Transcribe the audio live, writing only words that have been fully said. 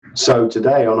So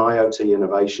today on IoT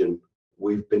Innovation,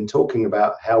 we've been talking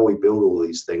about how we build all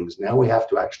these things. Now we have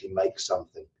to actually make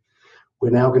something. We're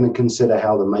now going to consider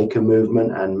how the maker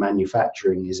movement and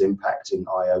manufacturing is impacting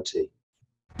IoT.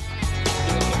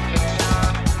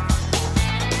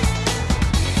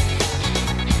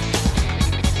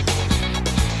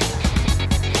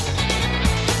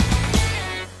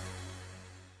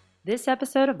 This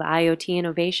episode of IoT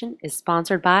Innovation is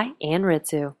sponsored by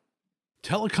Anritsu.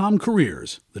 Telecom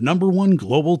Careers, the #1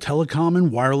 global telecom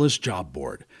and wireless job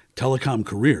board,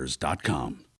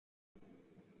 telecomcareers.com.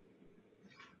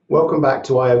 Welcome back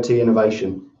to IoT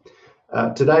Innovation.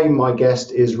 Today my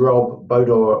guest is Rob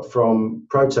Bodor from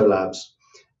Protolabs,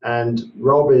 and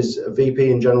Rob is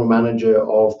VP and General Manager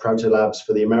of Protolabs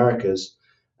for the Americas.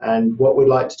 And what we'd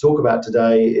like to talk about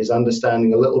today is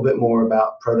understanding a little bit more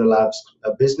about Protolabs'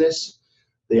 business,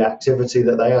 the activity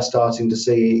that they are starting to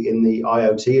see in the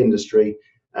IoT industry,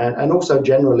 and also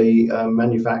generally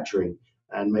manufacturing,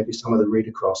 and maybe some of the read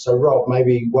across. So Rob,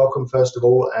 maybe welcome first of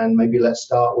all, and maybe let's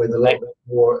start with a little bit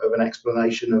more of an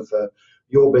explanation of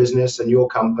your business and your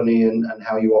company and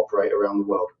how you operate around the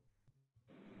world.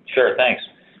 Sure, thanks.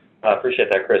 I appreciate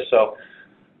that, Chris. So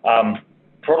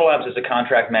Protolabs is a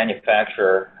contract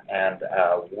manufacturer, and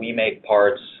we make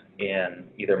parts in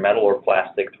either metal or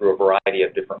plastic through a variety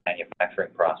of different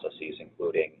manufacturing processes,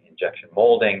 including injection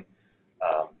molding,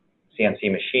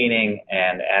 CNC machining,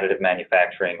 and additive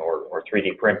manufacturing or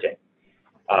 3D printing.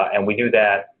 And we do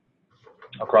that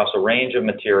across a range of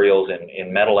materials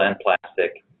in metal and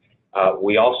plastic.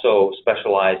 We also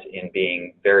specialize in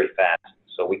being very fast,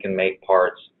 so we can make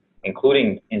parts,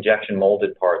 including injection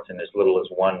molded parts, in as little as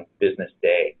one business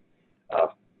day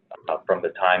from the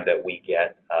time that we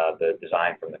get the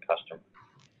design from the customer.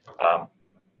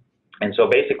 And so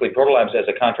basically, Protolabs as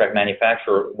a contract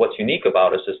manufacturer, what's unique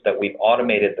about us is that we've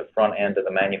automated the front end of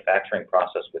the manufacturing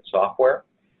process with software,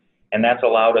 and that's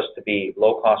allowed us to be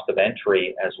low cost of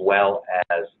entry as well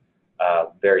as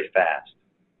very fast.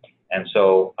 And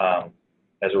so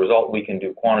as a result, we can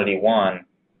do quantity one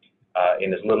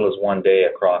in as little as one day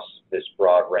across this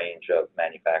broad range of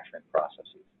manufacturing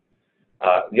processes.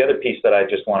 The other piece that I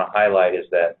just want to highlight is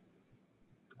that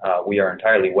we are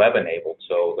entirely web-enabled,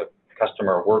 so the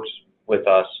customer works with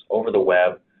us over the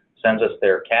web, sends us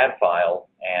their CAD file,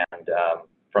 and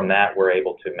from that we're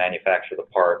able to manufacture the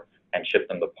part and ship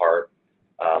them the part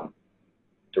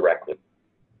directly.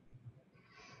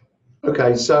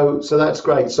 Okay, so that's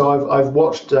great. So I've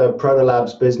watched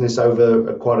Protolabs business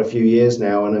over quite a few years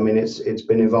now, and I mean it's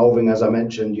been evolving. As I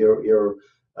mentioned, you're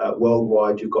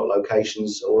worldwide. You've got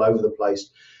locations all over the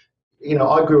place. You know,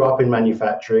 I grew up in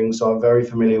manufacturing, so I'm very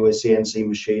familiar with CNC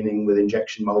machining, with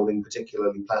injection molding,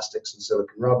 particularly plastics and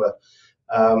silicon rubber.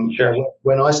 Sure.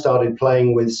 When I started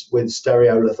playing with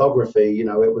stereolithography, you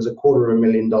know, it was a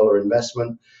 $250,000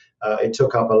 investment. It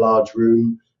took up a large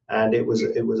room, and it was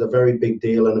a very big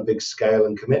deal and a big scale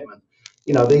and commitment.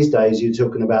 You know, these days you're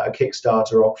talking about a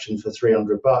Kickstarter option for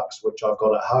 $300, which I've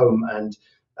got at home, and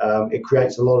it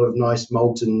creates a lot of nice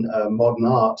molten modern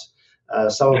art.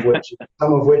 Some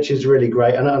of which is really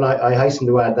great, and I hasten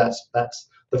to add that's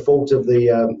the fault of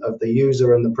the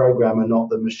user and the programmer, not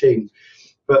the machine.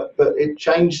 But it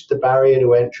changed the barrier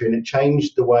to entry, and it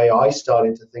changed the way I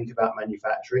started to think about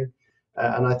manufacturing.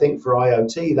 And I think for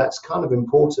IoT, that's kind of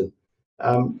important.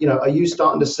 You know, are you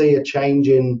starting to see a change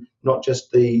in not just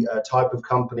the type of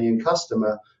company and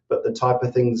customer, but the type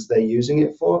of things they're using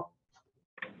it for?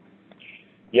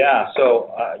 Yeah,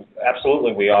 so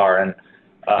absolutely we are, and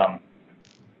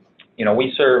you know,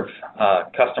 we serve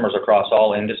customers across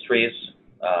all industries,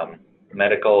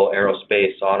 medical,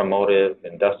 aerospace, automotive,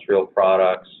 industrial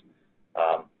products,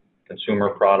 consumer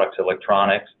products,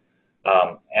 electronics,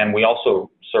 and we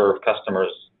also serve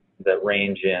customers that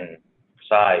range in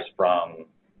size from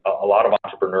a lot of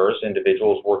entrepreneurs,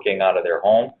 individuals working out of their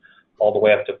home, all the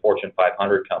way up to Fortune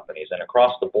 500 companies. And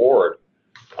across the board,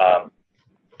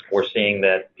 we're seeing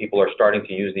that people are starting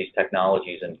to use these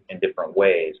technologies in different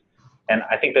ways. And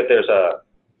I think that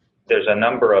there's a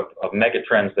number of mega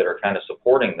trends that are kind of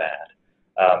supporting that.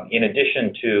 In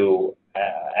addition to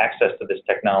access to this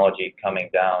technology coming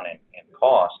down in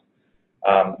cost,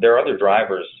 there are other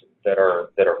drivers that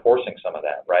are forcing some of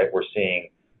that, right? We're seeing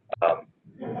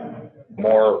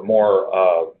more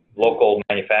local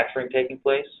manufacturing taking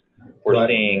place. We're right.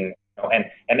 Seeing, you know,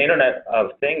 and Internet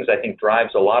of Things, I think,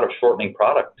 drives a lot of shortening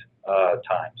product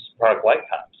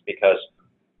lifetimes, because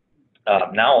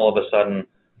now all of a sudden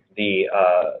the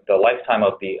lifetime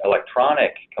of the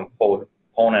electronic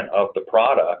component of the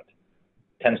product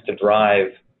tends to drive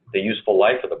the useful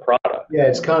life of the product. Yeah,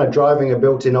 it's kind of driving a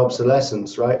built-in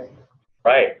obsolescence, right?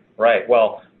 Right.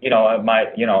 Well,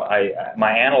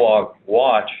 my analog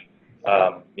watch,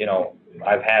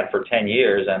 I've had for 10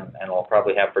 years and I'll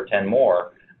probably have for 10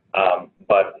 more.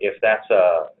 But if that's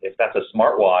a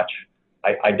smartwatch,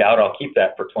 I doubt I'll keep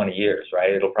that for 20 years,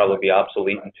 right? It'll probably be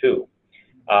obsolete in 2.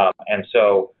 And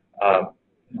so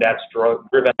that's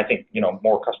driven, I think,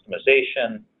 more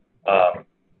customization.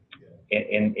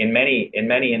 In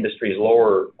many industries,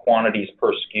 lower quantities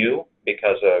per SKU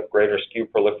because of greater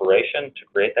SKU proliferation to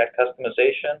create that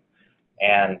customization,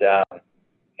 and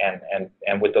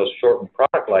with those shortened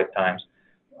product lifetimes,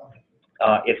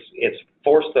 it's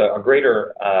forced a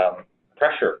greater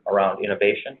pressure around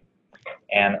innovation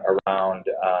and around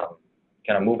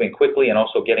kind of moving quickly and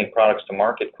also getting products to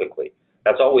market quickly.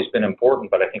 That's always been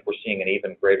important, but I think we're seeing an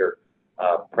even greater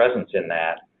presence in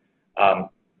that.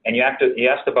 And you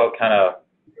asked about kind of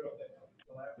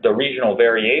the regional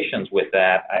variations with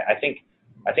that. I think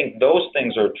those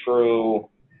things are true.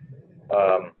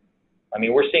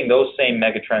 We're seeing those same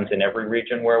megatrends in every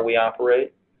region where we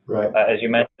operate. Right. As you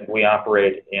mentioned, we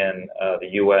operate in the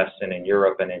U.S. and in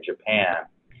Europe and in Japan.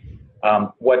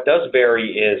 What does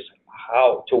vary is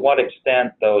to what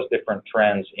extent those different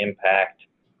trends impact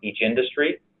each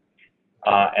industry.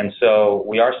 And so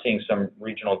we are seeing some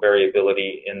regional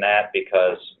variability in that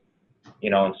because,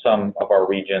 in some of our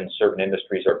regions, certain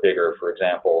industries are bigger. For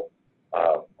example,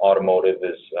 automotive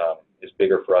is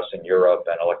bigger for us in Europe,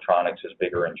 and electronics is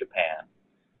bigger in Japan.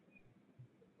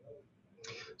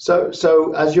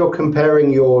 So as you're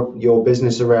comparing your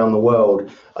business around the world,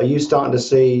 are you starting to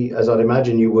see, as I'd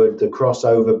imagine you would, the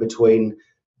crossover between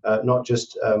not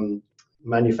just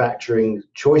manufacturing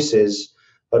choices,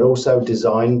 but also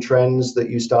design trends that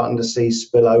you're starting to see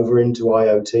spill over into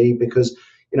IoT? Because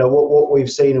what we've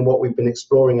seen and what we've been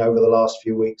exploring over the last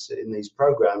few weeks in these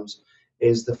programs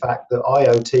is the fact that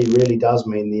IoT really does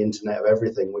mean the Internet of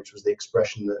Everything, which was the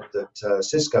expression that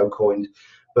Cisco coined.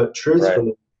 But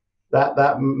truthfully, right,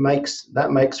 that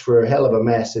makes for a hell of a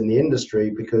mess in the industry,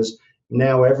 because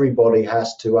now everybody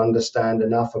has to understand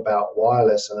enough about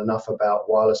wireless and enough about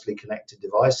wirelessly connected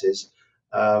devices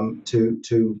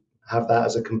to have that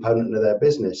as a component of their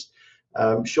business.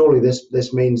 Surely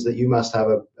this means that you must have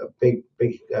a big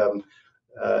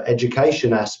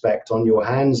education aspect on your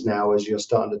hands now as you're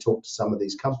starting to talk to some of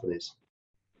these companies.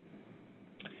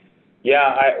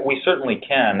 Yeah, we certainly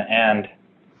can, and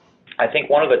I think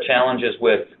one of the challenges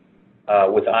with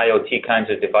IoT kinds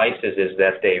of devices is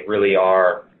that they really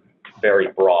are very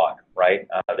broad, right?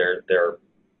 They're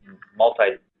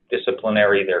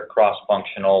multidisciplinary, they're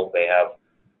cross-functional, they have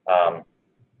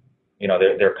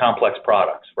they're complex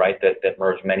products, right, that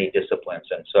merge many disciplines.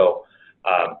 And so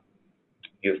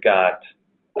you've got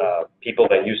people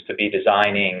that used to be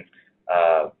designing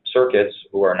circuits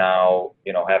who are now,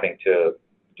 having to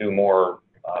do more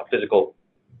physical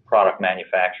product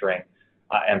manufacturing,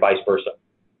 and vice versa.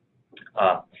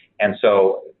 And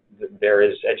so there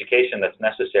is education that's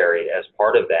necessary as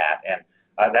part of that. And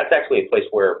that's actually a place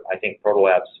where I think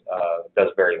Protolabs does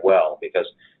very well, because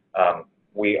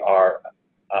we are,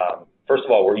 first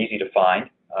of all, we're easy to find.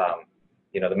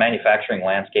 The manufacturing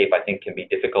landscape, I think, can be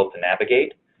difficult to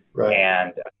navigate. Right.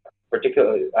 And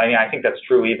particularly, I think that's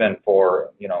true even for,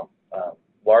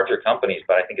 larger companies,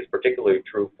 but I think it's particularly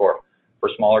true for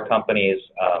smaller companies,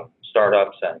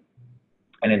 startups,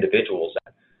 and individuals.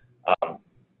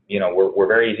 We're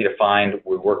very easy to find.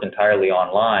 We work entirely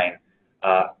online.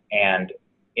 And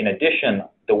in addition,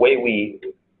 the way we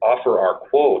offer our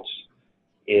quotes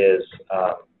is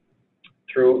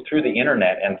through the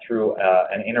internet and through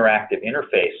an interactive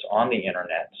interface on the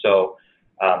internet. So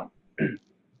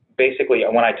basically,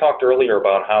 when I talked earlier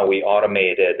about how we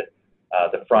automated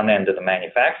the front end of the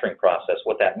manufacturing process,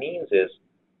 what that means is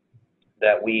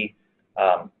that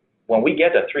when we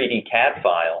get a 3D CAD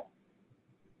file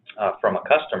from a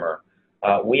customer,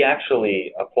 we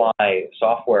actually apply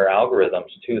software algorithms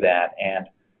to that, and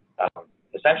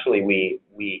essentially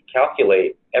we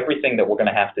calculate everything that we're going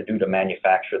to have to do to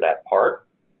manufacture that part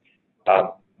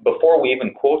before we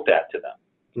even quote that to them.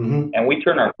 Mm-hmm. And we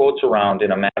turn our quotes around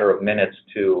in a matter of minutes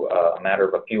to a matter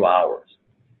of a few hours.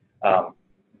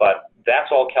 But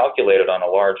that's all calculated on a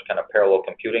large kind of parallel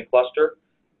computing cluster.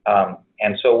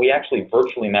 And so we actually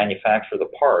virtually manufacture the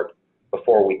part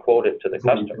before we quote it to the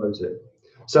customer.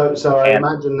 So I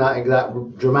imagine that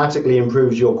dramatically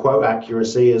improves your quote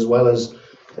accuracy as well as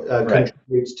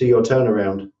contributes to your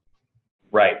turnaround.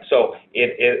 Right. So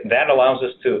that allows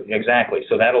us to, exactly.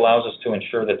 So that allows us to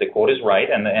ensure that the quote is right,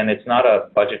 and it's not a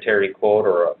budgetary quote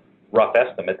or a rough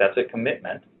estimate. That's a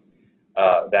commitment,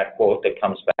 that quote that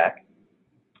comes back.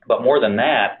 But more than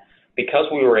that, because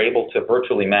we were able to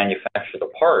virtually manufacture the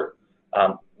part,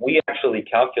 we actually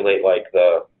calculate like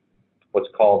the what's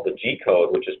called the G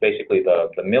code, which is basically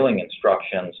the milling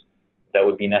instructions that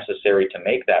would be necessary to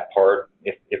make that part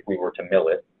if we were to mill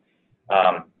it.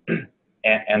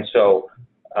 So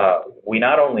we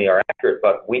not only are accurate,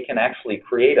 but we can actually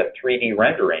create a 3D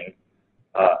rendering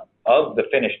of the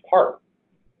finished part.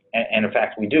 And in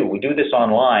fact, we do. We do this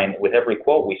online with every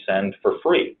quote we send for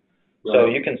free. Right. So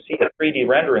you can see a 3D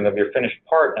rendering of your finished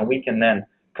part, and we can then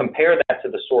compare that to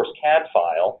the source CAD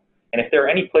file. And if there are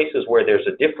any places where there's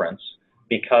a difference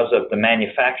because of the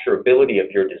manufacturability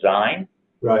of your design,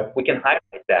 right, we can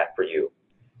highlight that for you.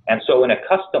 And so in a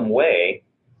custom way,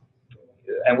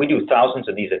 and we do thousands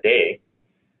of these a day,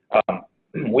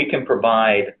 we can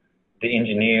provide the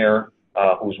engineer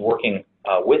who's working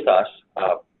with us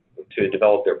to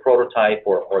develop their prototype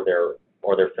or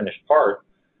their finished part,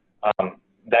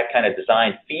 that kind of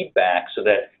design feedback, so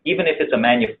that even if it's a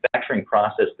manufacturing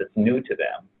process that's new to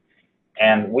them,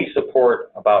 and we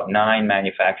support about 9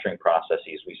 manufacturing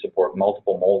processes. We support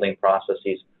multiple molding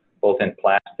processes, both in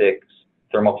plastics,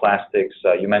 thermoplastics.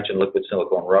 You mentioned liquid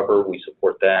silicone rubber. We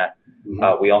support that.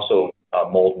 Mm-hmm. We also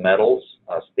mold metals,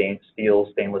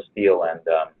 stainless steel, and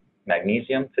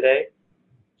magnesium today.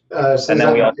 So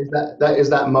is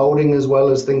that molding as well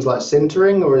as things like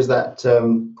sintering, or is that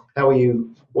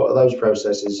what are those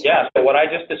processes? Yeah, so what I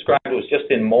just described was just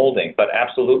in molding, but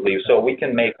absolutely. So we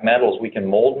can make metals, we can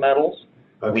mold metals,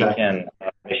 okay, we can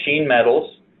machine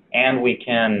metals, and we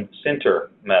can sinter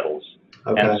metals.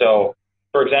 Okay. And so,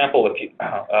 for example, if you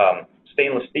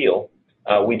stainless steel,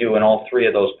 we do in all 3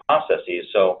 of those processes.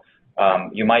 So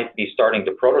you might be starting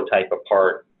to prototype a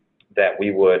part that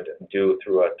we would do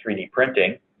through a 3D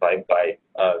printing by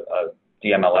a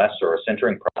DMLS or a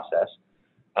sintering process,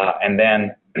 and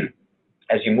then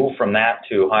as you move from that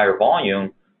to higher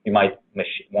volume, you might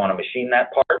want to machine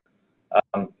that part,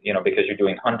 because you're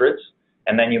doing hundreds,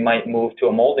 and then you might move to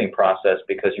a molding process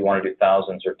because you want to do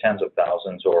thousands or tens of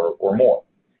thousands or more.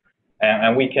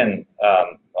 And we can,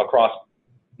 across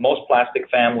most plastic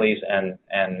families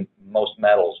and most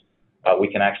metals, we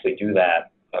can actually do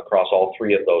that across all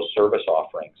 3 of those service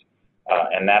offerings.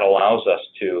 And that allows us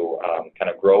to kind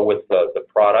of grow with the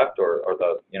product or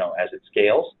as it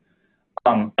scales.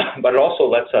 But it also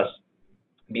lets us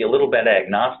be a little bit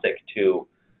agnostic to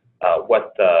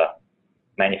what the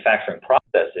manufacturing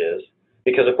process is,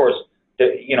 because of course,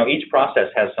 each process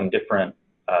has some different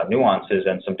nuances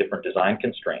and some different design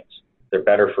constraints. They're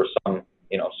better for some,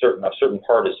 a certain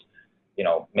part is,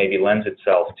 maybe lends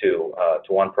itself to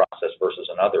one process versus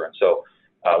another, and so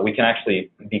we can actually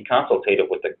be consultative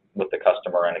with the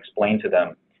customer and explain to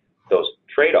them those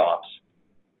trade-offs.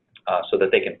 So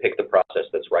that they can pick the process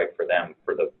that's right for them,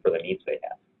 for the needs they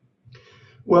have.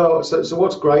 Well, so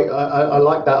what's great, I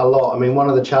like that a lot. I mean, one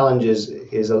of the challenges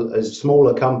is as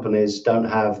smaller companies don't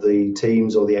have the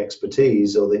teams or the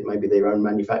expertise, or maybe their own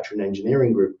manufacturing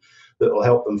engineering group that will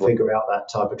help them figure out that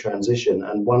type of transition.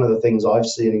 And one of the things I've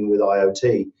seen with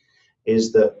IoT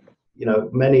is that,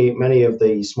 many of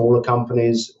the smaller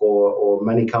companies or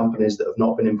many companies that have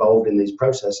not been involved in these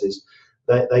processes,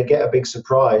 they get a big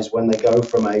surprise when they go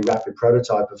from a rapid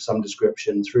prototype of some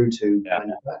description through to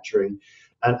manufacturing.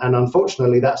 And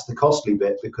unfortunately, that's the costly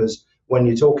bit, because when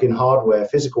you're talking hardware,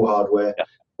 physical hardware,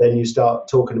 then you start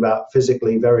talking about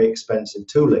physically very expensive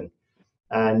tooling.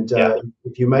 And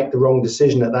if you make the wrong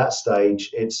decision at that stage,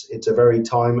 it's a very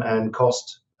time and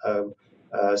cost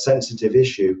sensitive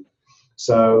issue.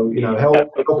 So,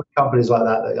 help companies like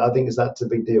that, I think that's a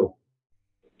big deal.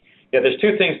 Yeah, there's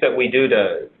 2 things that we do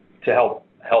to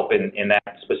help in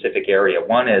that specific area.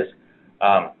 One is,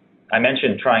 I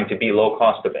mentioned trying to be low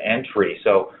cost of entry.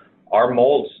 So our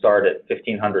molds start at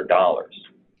 $1,500.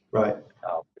 Right.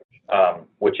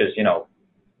 Which is,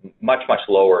 much, much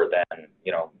lower than,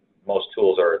 most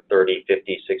tools are $30,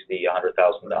 $50, $60,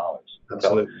 $100,000.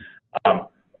 Absolutely. So,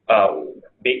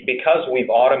 because we've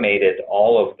automated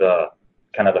all of the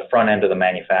kind of the front end of the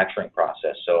manufacturing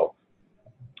process, so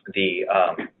the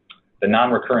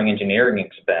non-recurring engineering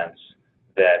expense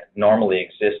that normally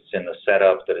exists in the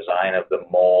setup, the design of the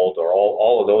mold, or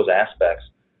all of those aspects,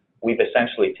 we've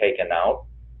essentially taken out.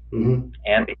 Mm-hmm.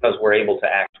 And because we're able to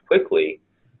act quickly,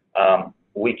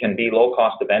 we can be low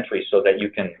cost of entry, so that you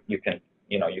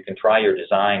can try your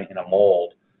design in a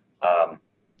mold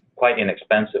quite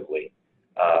inexpensively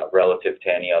relative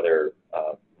to any other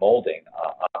molding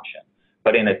option.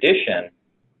 But in addition,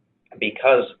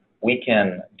 because we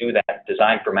can do that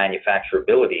design for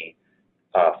manufacturability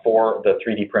for the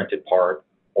 3D printed part,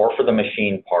 or for the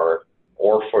machine part,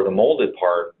 or for the molded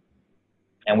part,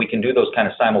 and we can do those kind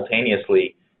of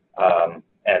simultaneously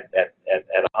at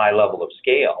a high level of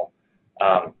scale.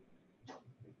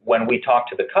 When we talk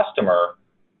to the customer,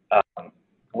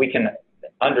 we can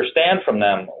understand from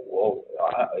them,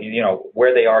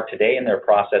 where they are today in their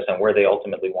process and where they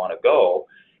ultimately want to go.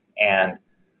 And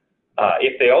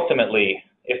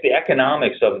if the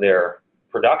economics of their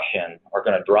production are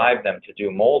going to drive them to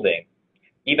do molding,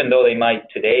 even though they might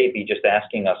today be just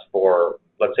asking us for,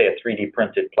 let's say, a 3D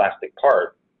printed plastic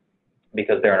part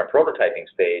because they're in a prototyping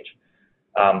stage,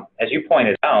 as you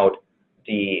pointed out,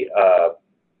 the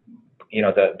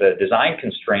design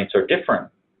constraints are different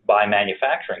by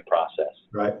manufacturing process.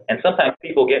 Right. And sometimes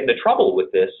people get into trouble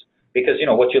with this because,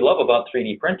 what you love about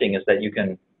 3D printing is that you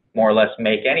can more or less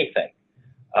make anything.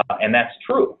 And that's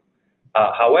true.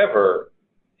 However,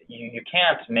 you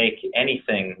can't make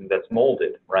anything that's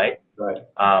molded, right? Right.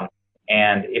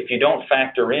 And if you don't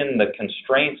factor in the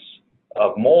constraints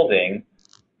of molding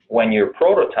when you're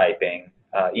prototyping,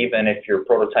 even if you're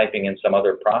prototyping in some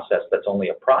other process that's only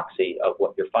a proxy of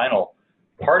what your final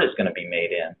part is going to be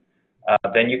made in,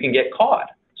 then you can get caught.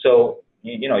 So,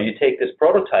 you take this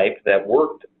prototype that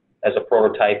worked as a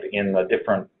prototype in a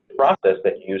different process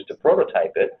that you used to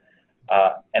prototype it,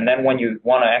 and then when you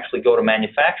want to actually go to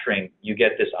manufacturing, you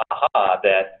get this aha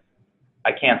that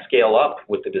I can't scale up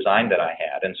with the design that I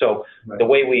had. And so the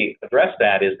way we address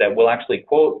that is that we'll actually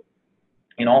quote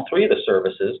in all three of the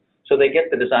services, so they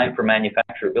get the design for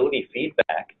manufacturability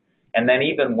feedback. And then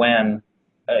even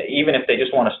if they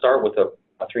just want to start with a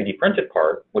 3D printed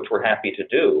part, which we're happy to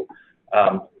do,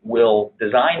 we'll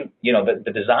design,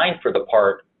 the design for the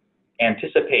part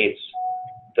anticipates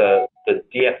the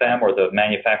DFM or the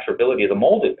manufacturability of the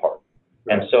molded part.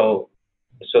 Right. And so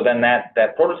then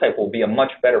that prototype will be a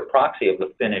much better proxy of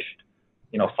the finished,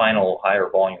 final higher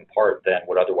volume part than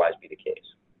would otherwise be the case.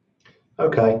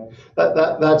 Okay,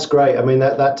 that's great. I mean,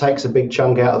 that takes a big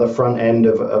chunk out of the front end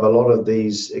of a lot of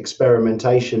these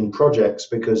experimentation projects,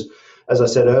 because, as I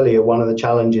said earlier, one of the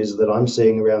challenges that I'm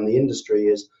seeing around the industry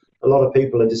is a lot of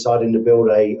people are deciding to build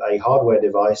a hardware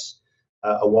device,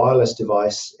 a wireless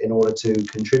device, in order to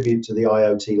contribute to the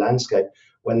IoT landscape,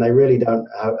 when they really don't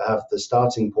have the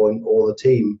starting point or the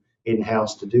team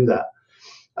in-house to do that.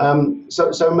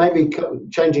 So maybe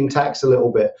changing tacks a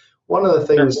little bit. One of the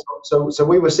things, so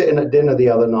we were sitting at dinner the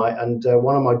other night, and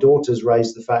one of my daughters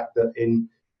raised the fact that in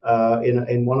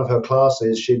one of her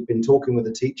classes, she'd been talking with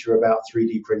a teacher about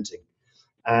 3D printing.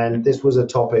 And this was a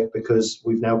topic because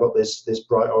we've now got this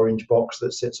bright orange box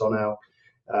that sits on our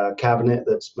cabinet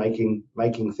that's making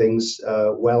things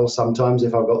well sometimes,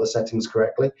 if I've got the settings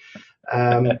correctly.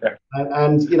 And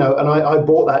I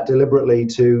bought that deliberately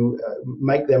to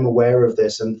make them aware of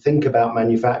this and think about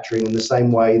manufacturing in the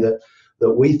same way that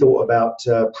we thought about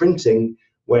printing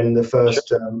when the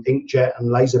first inkjet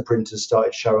and laser printers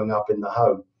started showing up in the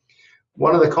home.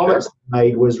 One of the comments they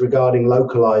made was regarding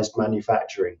localized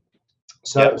manufacturing.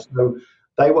 So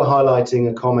they were highlighting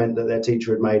a comment that their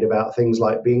teacher had made about things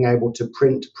like being able to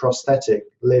print prosthetic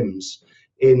limbs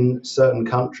in certain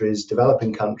countries,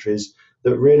 developing countries,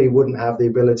 that really wouldn't have the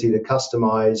ability to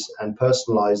customize and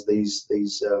personalize these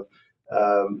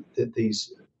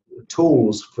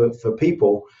tools for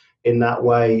people in that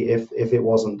way if it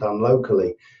wasn't done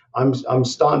locally. I'm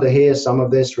starting to hear some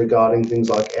of this regarding things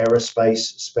like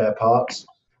aerospace spare parts.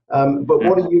 But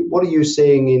what are you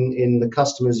seeing in the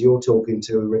customers you're talking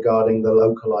to regarding the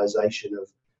localization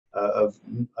of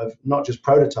not just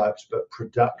prototypes but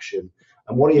production?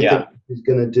 And what do you think is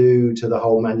going to do to the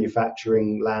whole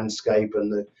manufacturing landscape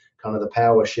and the kind of the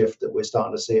power shift that we're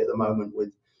starting to see at the moment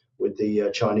with the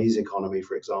Chinese economy,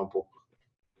 for example?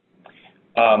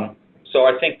 So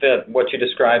I think that what you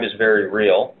describe is very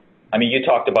real. I mean, you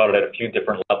talked about it at a few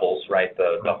different levels, right?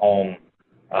 The home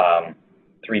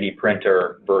 3D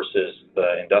printer versus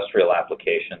the industrial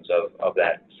applications of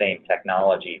that same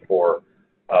technology for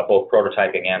both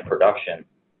prototyping and production.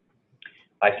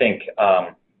 I think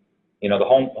the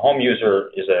home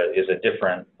user is a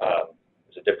different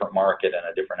market and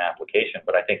a different application.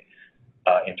 But I think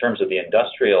in terms of the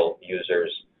industrial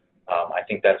users, I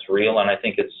think that's real, and I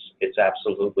think it's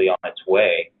absolutely on its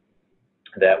way,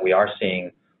 that we are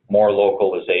seeing more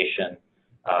localization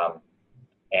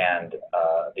and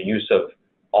the use of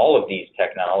all of these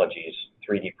technologies,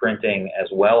 3D printing as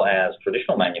well as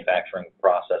traditional manufacturing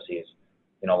processes,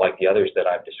 like the others that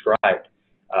I've described,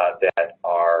 that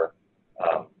are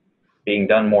being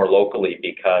done more locally,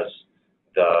 because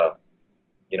the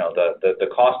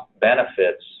cost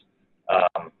benefits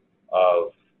of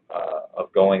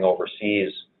going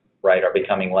overseas, right, are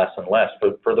becoming less and less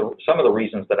for some of the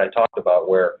reasons that I talked about,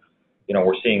 where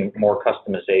we're seeing more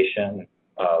customization,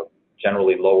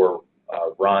 generally lower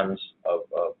runs of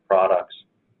products,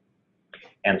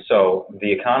 and so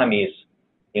the economies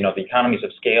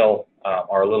of scale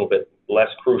are a little bit less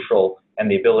crucial and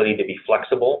the ability to be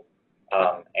flexible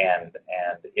and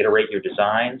iterate your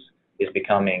designs is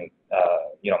becoming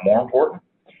more important.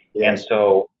 Yes. And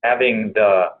so having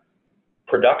the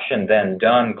production then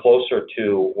done closer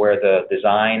to where the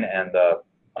design and the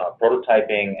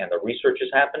prototyping and the research is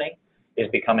happening is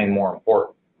becoming more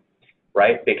important,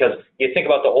 right? Because you think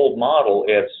about the old model,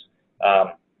 it's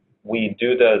we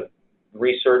do the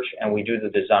research and we do the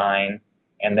design,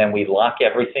 and then we lock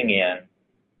everything in,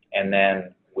 and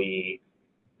then we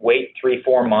wait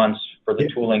 3-4 months for the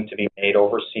tooling to be made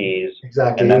overseas.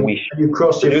 Exactly. And then you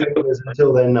cross your fingers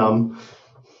until they're numb.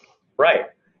 Right.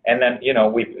 And then,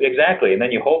 exactly. And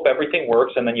then you hope everything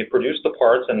works, and then you produce the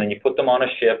parts, and then you put them on a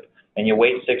ship, and you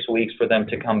wait 6 weeks for them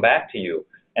to come back to you.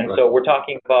 And Right. so we're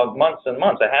talking about months and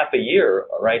months, a half a year,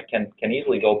 right, can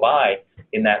easily go by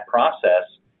in that process.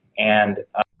 And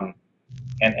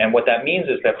what that means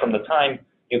is that from the time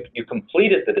you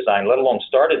completed the design, let alone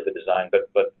started the design,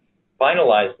 but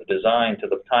finalized the design to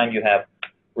the time you have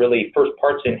really first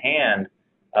parts in hand,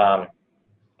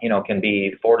 can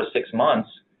be 4 to 6 months.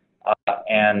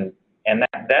 And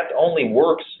that only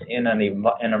works in an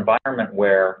environment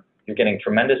where you're getting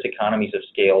tremendous economies of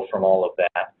scale from all of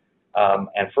that.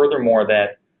 And furthermore,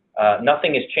 that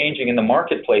nothing is changing in the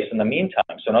marketplace in the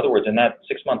meantime. So in other words, in that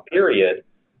 6-month period,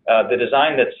 the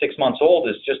design that's 6 months old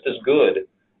is just as good,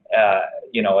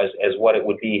 as what it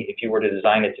would be if you were to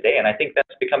design it today. And I think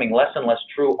that's becoming less and less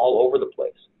true all over the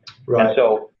place. Right. And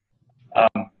so,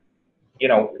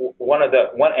 one of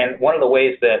the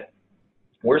ways that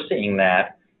we're seeing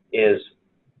that is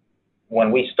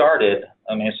when we started.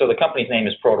 So the company's name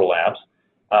is Protolabs.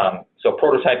 So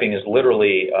prototyping is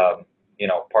literally,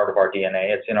 part of our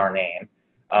DNA. It's in our name.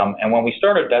 And when we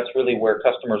started, that's really where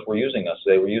customers were using us.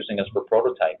 They were using us for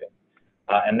prototyping.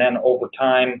 And then over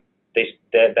time,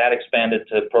 that expanded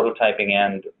to prototyping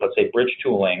and, let's say, bridge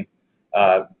tooling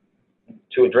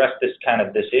to address this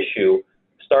issue,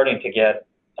 starting to get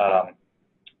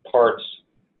parts,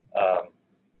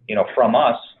 from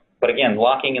us, but again,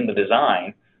 locking in the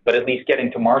design, but at least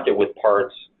getting to market with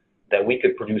parts that we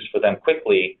could produce for them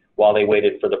quickly while they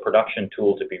waited for the production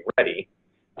tool to be ready,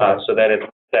 so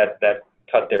that that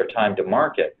cut their time to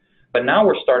market. But now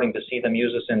we're starting to see them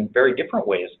use us in very different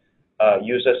ways.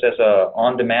 Use us as a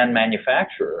on-demand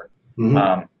manufacturer,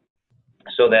 Mm-hmm.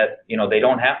 So that they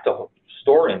don't have to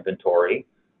store inventory,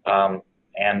 and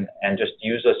just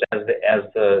use us as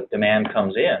the demand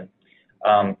comes in.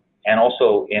 And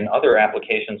also in other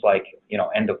applications like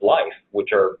end of life,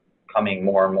 which are coming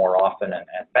more and more often and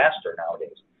faster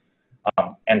nowadays.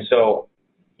 And so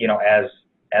as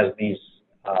these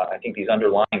I think these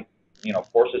underlying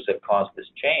forces have caused this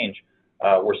change,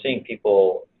 we're seeing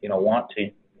people want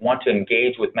to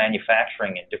engage with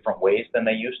manufacturing in different ways than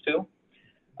they used to.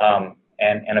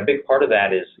 And a big part of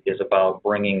that is about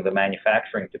bringing the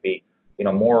manufacturing to be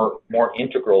more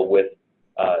integral with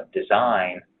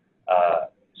design,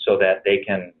 so that they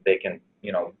can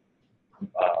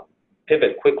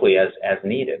pivot quickly as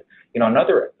needed.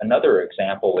 Another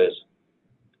example is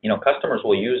customers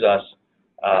will use us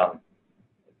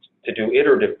to do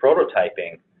iterative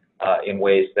prototyping in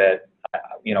ways that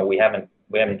we haven't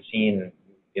seen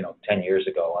 10 years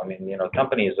ago. The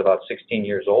company is about 16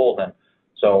 years old, and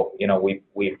so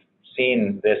we've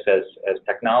seen this as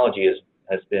technology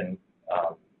has been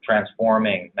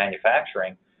transforming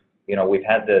manufacturing. We've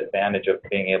had the advantage of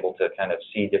being able to kind of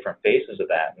see different phases of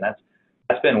that, and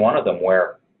that's been one of them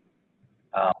where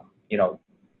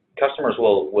customers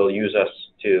will use us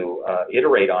to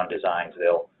iterate on designs.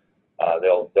 They'll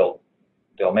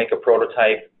make a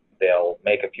prototype, they'll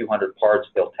make a few hundred parts,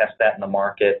 they'll test that in the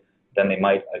market, then they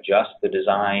might adjust the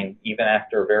design even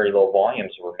after very low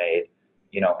volumes were made,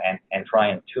 and try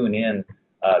and tune in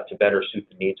to better suit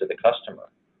the needs of the customer.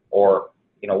 Or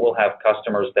we'll have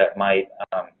customers that might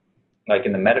like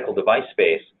in the medical device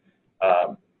space,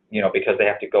 because they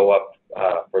have to go up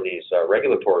for these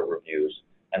regulatory reviews,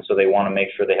 and so they want to make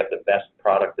sure they have the best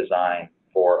product design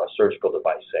for a surgical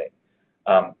device, say.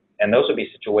 And those would be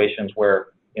situations where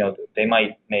they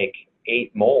might make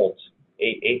 8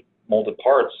 molded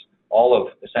parts, all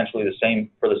of essentially the same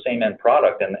for the same end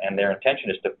product, and their intention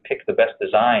is to pick the best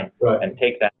design Right. and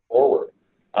take that forward.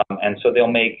 And so they'll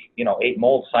make 8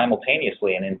 molds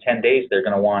simultaneesly, and in 10 days they're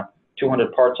going to want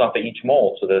 200 parts off of each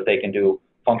mold so that they can do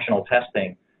functional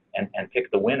testing and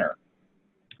pick the winner.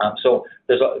 So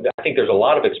I think there's a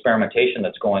lot of experimentation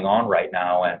that's going on right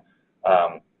now, and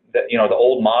the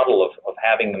old model of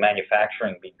having the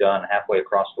manufacturing be done halfway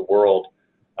across the world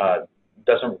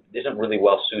isn't really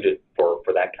well suited for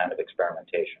that kind of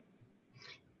experimentation.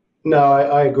 No,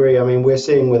 I agree. I mean, we're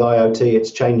seeing with IoT, it's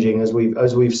changing as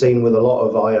we've seen with a lot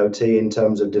of IoT in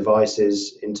terms of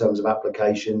devices, in terms of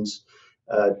applications,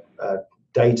 uh, uh,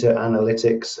 data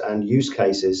analytics, and use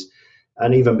cases,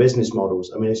 and even business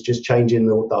models. I mean, it's just changing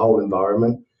the whole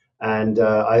environment. And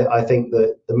I think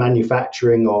that the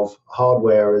manufacturing of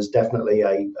hardware is definitely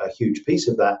a huge piece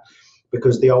of that,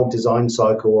 because the old design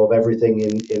cycle of everything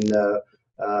in the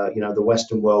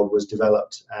Western world was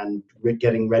developed and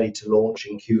getting ready to launch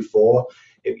in Q4.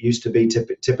 It used to be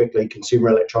typically consumer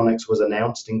electronics was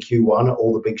announced in Q1 at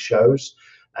all the big shows,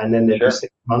 and then there'd be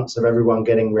 6 months of everyone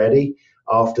getting ready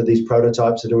after these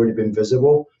prototypes had already been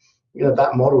visible.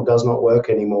 That model does not work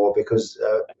anymore, because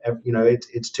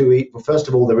it's too well, first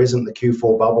of all, there isn't the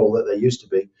Q4 bubble that there used to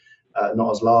be,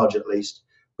 not as large at least.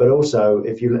 But also,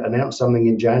 if you announce something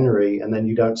in January and then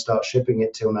you don't start shipping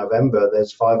it till November,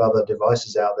 there's 5 other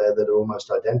devices out there that are almost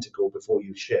identical before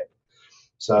you ship.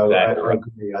 So exactly. I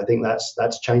agree. I think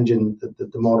that's changing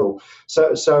the model.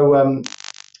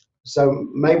 So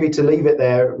maybe to leave it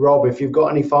there, Rob, if you've got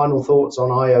any final thoughts on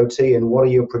IoT, and what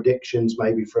are your predictions,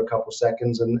 maybe for a couple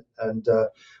seconds, and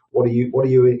what are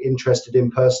you interested in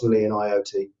personally in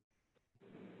IoT?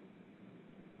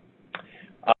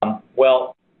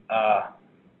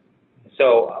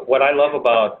 So what I love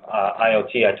about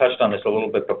IoT, I touched on this a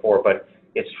little bit before, but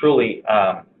it's truly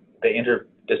the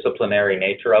interdisciplinary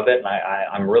nature of it, and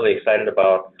I'm really excited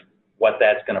about what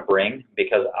that's going to bring,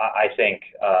 because I think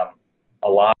a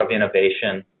lot of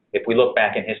innovation, if we look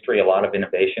back in history, a lot of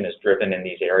innovation is driven in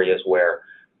these areas where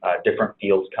different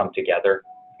fields come together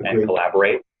and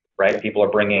collaborate, right? People are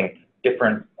bringing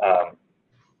different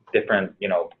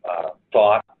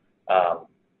thought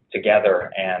together,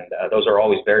 and those are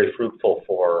always very fruitful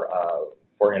for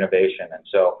innovation. And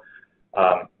so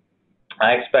I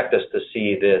expect us to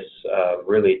see this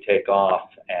really take off,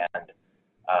 and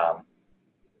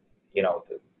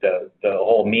the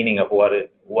whole meaning of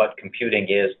what computing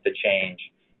is to change,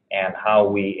 and how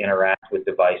we interact with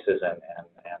devices and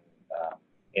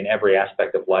in every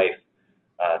aspect of life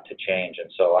to change.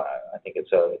 And so I think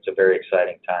it's a very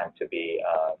exciting time to be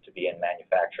in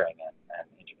manufacturing and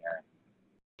engineering.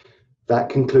 That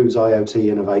concludes IoT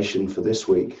Innovation for this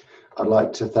week. I'd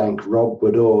like to thank Rob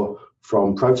Bodor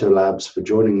from Proto Labs for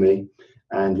joining me,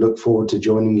 and look forward to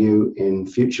joining you in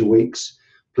future weeks.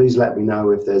 Please let me know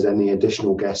if there's any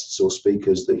additional guests or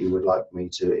speakers that you would like me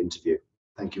to interview.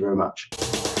 Thank you very much.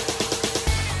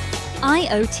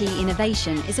 IoT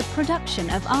Innovation is a production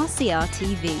of RCR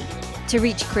TV. To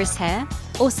reach Chris Hare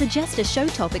or suggest a show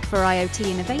topic for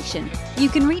IoT Innovation, you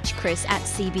can reach Chris at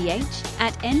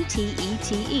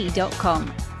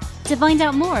cbh@ntete.com. To find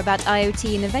out more about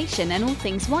IoT Innovation and all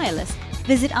things wireless,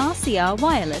 visit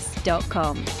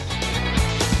rcrwireless.com.